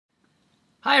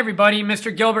Hi everybody,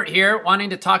 Mr. Gilbert here,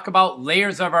 wanting to talk about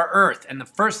layers of our Earth. And the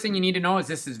first thing you need to know is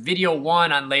this is video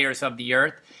 1 on layers of the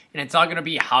Earth. And it's all going to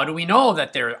be, how do we know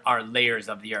that there are layers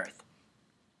of the Earth?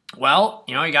 Well,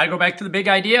 you got to go back to the big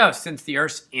idea. Since the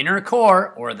Earth's inner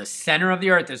core, or the center of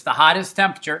the Earth, is the hottest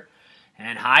temperature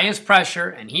and highest pressure,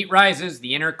 and heat rises,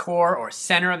 the inner core or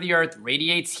center of the Earth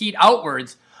radiates heat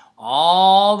outwards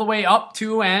all the way up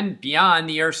to and beyond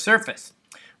the Earth's surface.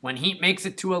 When heat makes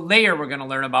it to a layer we're going to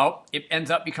learn about, it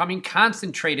ends up becoming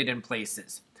concentrated in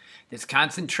places. This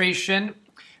concentration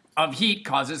of heat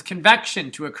causes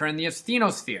convection to occur in the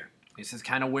asthenosphere. This is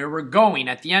kind of where we're going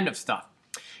at the end of stuff.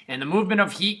 And the movement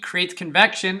of heat creates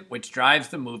convection, which drives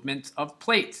the movement of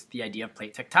plates, the idea of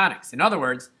plate tectonics. In other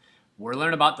words, we're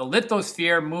learning about the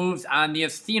lithosphere moves on the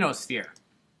asthenosphere.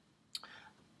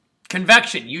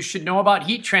 Convection, you should know about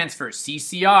heat transfer,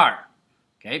 CCR.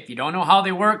 Okay, if you don't know how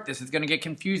they work, this is going to get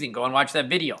confusing. Go and watch that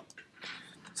video.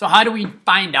 So how do we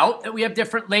find out that we have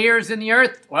different layers in the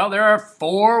Earth? Well, there are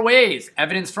 4 ways.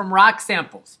 Evidence from rock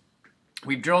samples.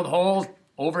 We've drilled holes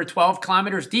over 12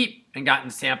 kilometers deep and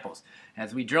gotten samples.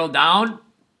 As we drill down,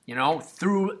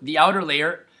 through the outer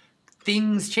layer,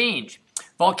 things change.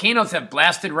 Volcanoes have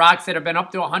blasted rocks that have been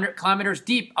up to 100 kilometers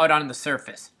deep out on the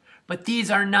surface. But these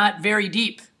are not very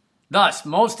deep. Thus,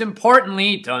 most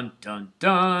importantly, dun dun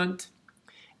dun,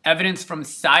 evidence from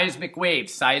seismic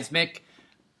waves. Seismic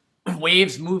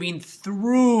waves moving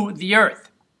through the Earth.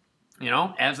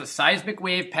 As a seismic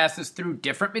wave passes through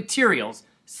different materials,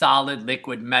 solid,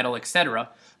 liquid, metal, etc.,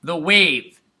 the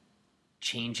wave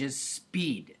changes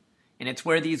speed. And it's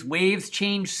where these waves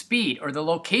change speed, or the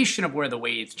location of where the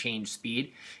waves change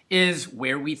speed, is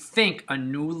where we think a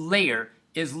new layer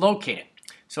is located.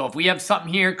 So if we have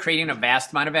something here creating a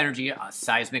vast amount of energy, a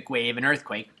seismic wave, an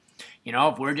earthquake,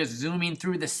 if we're just zooming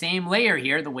through the same layer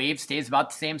here, the wave stays about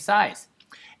the same size.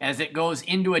 As it goes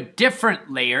into a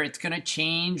different layer, it's going to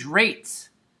change rates.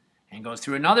 And goes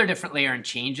through another different layer and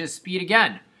changes speed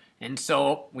again. And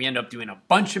so we end up doing a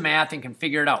bunch of math and can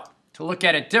figure it out. To look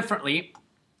at it differently,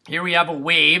 here we have a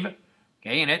wave,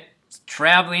 okay, and it's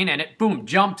traveling, and it, boom,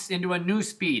 jumps into a new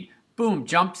speed. Boom,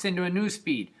 jumps into a new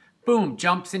speed. Boom,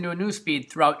 jumps into a new speed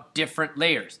throughout different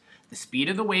layers. The speed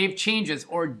of the wave changes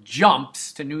or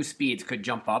jumps to new speeds, could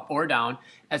jump up or down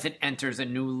as it enters a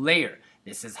new layer.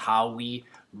 This is how we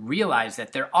realize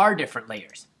that there are different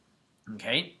layers.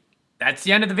 Okay, that's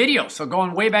the end of the video. So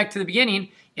going way back to the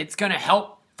beginning, it's going to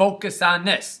help focus on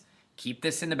this. Keep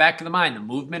this in the back of the mind. The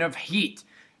movement of heat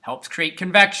helps create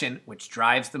convection, which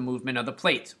drives the movement of the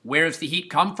plates. Where does the heat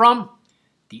come from?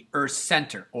 The Earth's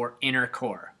center or inner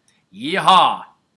core. Yeehaw!